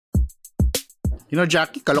You know,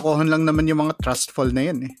 Jackie, kalokohan lang naman yung mga trust fall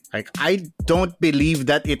na yan eh. Like, I don't believe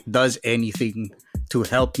that it does anything to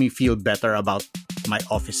help me feel better about my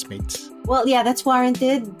office mates. Well, yeah, that's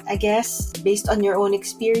warranted, I guess, based on your own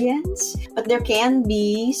experience. But there can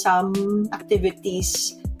be some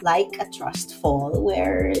activities like a trust fall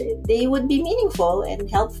where they would be meaningful and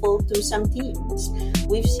helpful to some teams.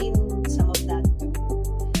 We've seen some of that too.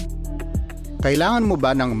 Kailangan mo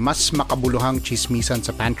ba ng mas makabuluhang chismisan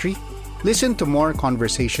sa pantry? Listen to more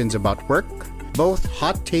conversations about work, both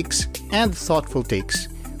hot takes and thoughtful takes,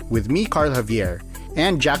 with me, Carl Javier,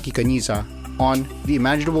 and Jackie Caniza on The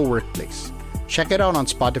Imaginable Workplace. Check it out on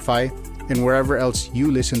Spotify and wherever else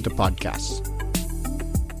you listen to podcasts.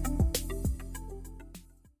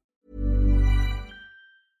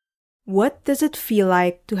 What does it feel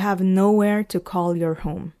like to have nowhere to call your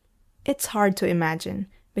home? It's hard to imagine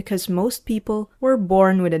because most people were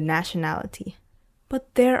born with a nationality.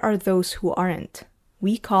 But there are those who aren't.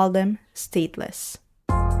 We call them stateless.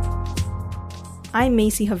 I'm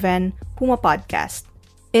Macy Haven, Puma Podcast.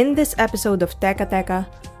 In this episode of Teka Teka,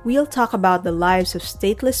 we'll talk about the lives of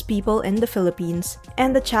stateless people in the Philippines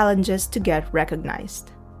and the challenges to get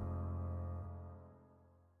recognized.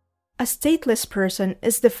 A stateless person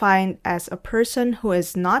is defined as a person who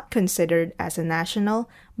is not considered as a national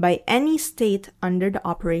by any state under the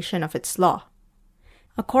operation of its law.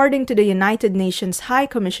 According to the United Nations High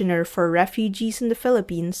Commissioner for Refugees in the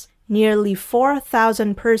Philippines, nearly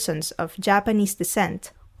 4,000 persons of Japanese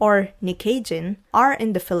descent, or Nikkei-jin, are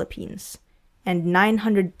in the Philippines, and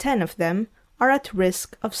 910 of them are at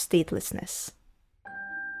risk of statelessness.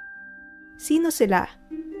 Sino sila?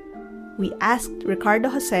 We asked Ricardo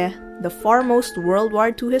Jose, the foremost World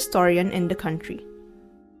War II historian in the country.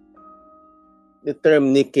 The term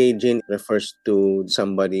Nikkei-jin refers to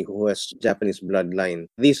somebody who has Japanese bloodline.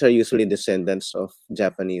 These are usually descendants of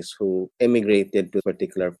Japanese who emigrated to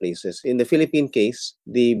particular places. In the Philippine case,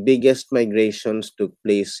 the biggest migrations took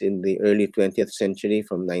place in the early 20th century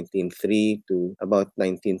from 1903 to about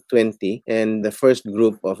 1920. And the first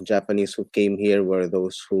group of Japanese who came here were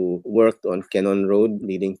those who worked on Quezon Road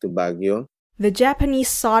leading to Baguio. The Japanese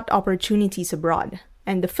sought opportunities abroad,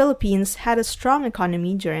 and the Philippines had a strong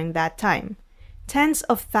economy during that time. Tens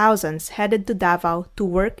of thousands headed to Davao to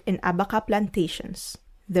work in abaca plantations.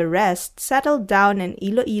 The rest settled down in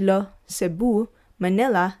Iloilo, Cebu,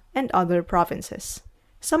 Manila, and other provinces.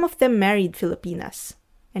 Some of them married Filipinas,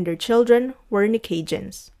 and their children were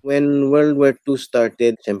Nikkei-jins. When World War II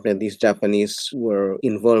started, these Japanese were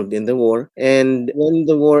involved in the war. And when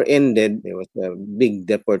the war ended, there was a big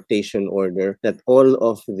deportation order that all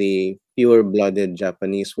of the pure-blooded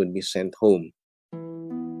Japanese would be sent home.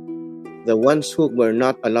 The ones who were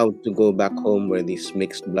not allowed to go back home were these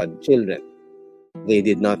mixed-blood children. They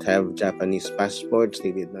did not have Japanese passports.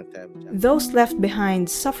 They did not have... Those left behind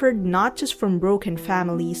suffered not just from broken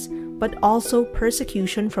families, but also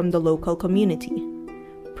persecution from the local community.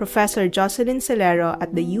 Professor Jocelyn Celero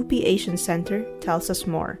at the UP Asian Center tells us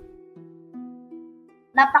more.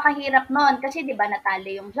 Napakahirap noon kasi 'di ba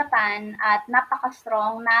natalo yung Japan at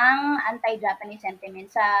napaka-strong ng anti-Japanese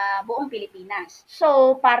sentiment sa buong Pilipinas.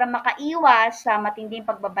 So, para makaiwas sa matinding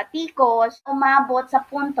pagbabatikos, umabot sa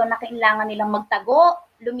punto na kailangan nilang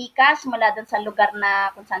magtago, lumikas mula doon sa lugar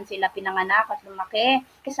na kung saan sila pinanganak at lumaki.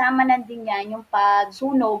 Kasama na din yan yung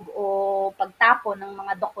pagsunog o pagtapon ng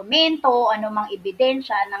mga dokumento, anumang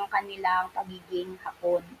ebidensya ng kanilang pagiging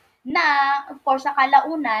Hapon. Na, of course, sa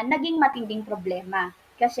kalaunan, naging matinding problema.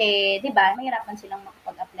 Kasi, di ba, mahirapan silang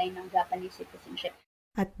makapag-apply ng Japanese citizenship.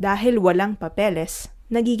 At dahil walang papeles,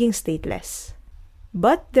 nagiging stateless.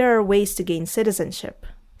 But there are ways to gain citizenship.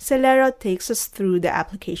 Celero takes us through the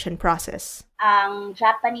application process. Ang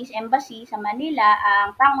Japanese Embassy sa Manila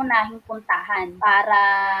ang pangunahing puntahan para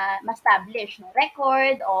ma-establish ng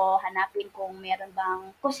record o hanapin kung meron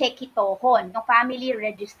bang koseki tohon, yung family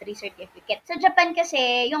registry certificate. Sa Japan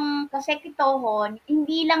kasi, yung koseki tohon,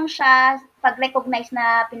 hindi lang siya pag-recognize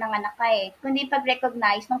na pinanganak ka kundi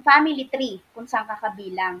pag-recognize ng family tree kung saan ka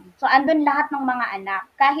kabilang. So, andun lahat ng mga anak,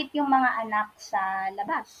 kahit yung mga anak sa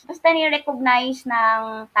labas. Basta ni-recognize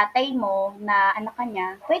ng tatay mo na anak ka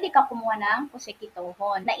niya, pwede ka kumuha ng koseki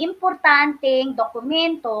tohon na importanteng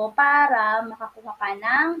dokumento para makakuha ka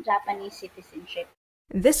ng Japanese citizenship.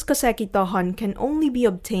 This koseki tohon can only be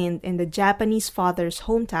obtained in the Japanese father's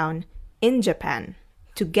hometown in Japan.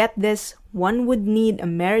 To get this, one would need a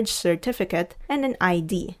marriage certificate and an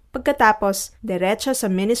ID. Pagkatapos, diretso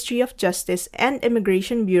sa Ministry of Justice and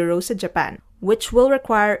Immigration Bureau sa Japan, which will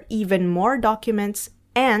require even more documents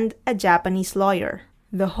and a Japanese lawyer.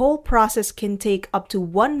 The whole process can take up to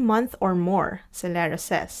 1 month or more, Celero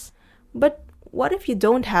says. But what if you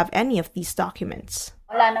don't have any of these documents?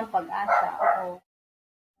 Wala nang pag-asa. Oo.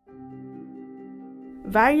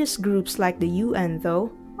 Various groups like the UN,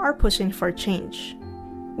 though, are pushing for change.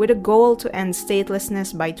 With a goal to end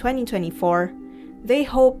statelessness by 2024, they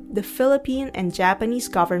hope the Philippine and Japanese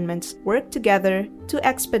governments work together to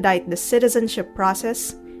expedite the citizenship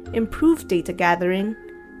process, improve data gathering,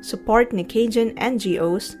 support Nikkeijan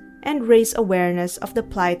NGOs, and raise awareness of the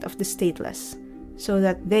plight of the stateless, so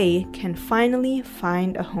that they can finally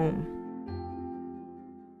find a home.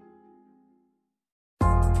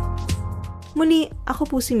 Muli, ako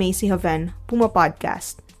po si Macy Joven, Puma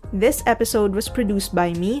Podcast. This episode was produced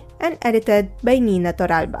by me and edited by Nina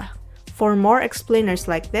Toralba. For more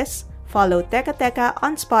explainers like this, follow Teka Teka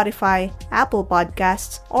on Spotify, Apple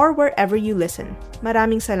Podcasts, or wherever you listen.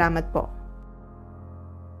 Maraming salamat po.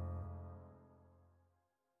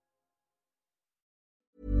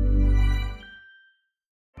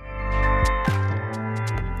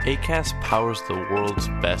 Acast powers the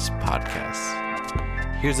world's best podcasts.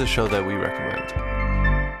 Here's a show that we recommend.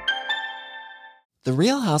 The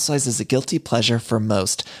Real Housewives is a guilty pleasure for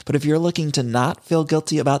most, but if you're looking to not feel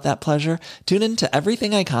guilty about that pleasure, tune in to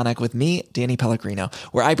Everything Iconic with me, Danny Pellegrino,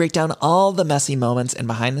 where I break down all the messy moments and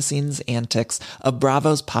behind-the-scenes antics of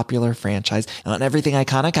Bravo's popular franchise. And on Everything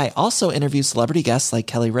Iconic, I also interview celebrity guests like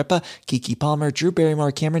Kelly Ripa, Keke Palmer, Drew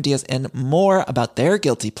Barrymore, Cameron Diaz, and more about their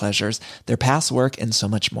guilty pleasures, their past work, and so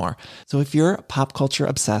much more. So if you're pop culture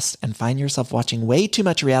obsessed and find yourself watching way too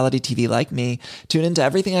much reality TV like me, tune in to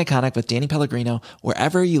Everything Iconic with Danny Pellegrino,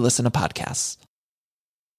 wherever you listen to podcasts.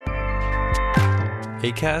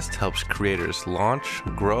 Acast helps creators launch,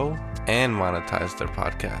 grow, and monetize their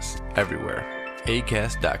podcasts everywhere.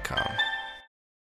 Acast.com.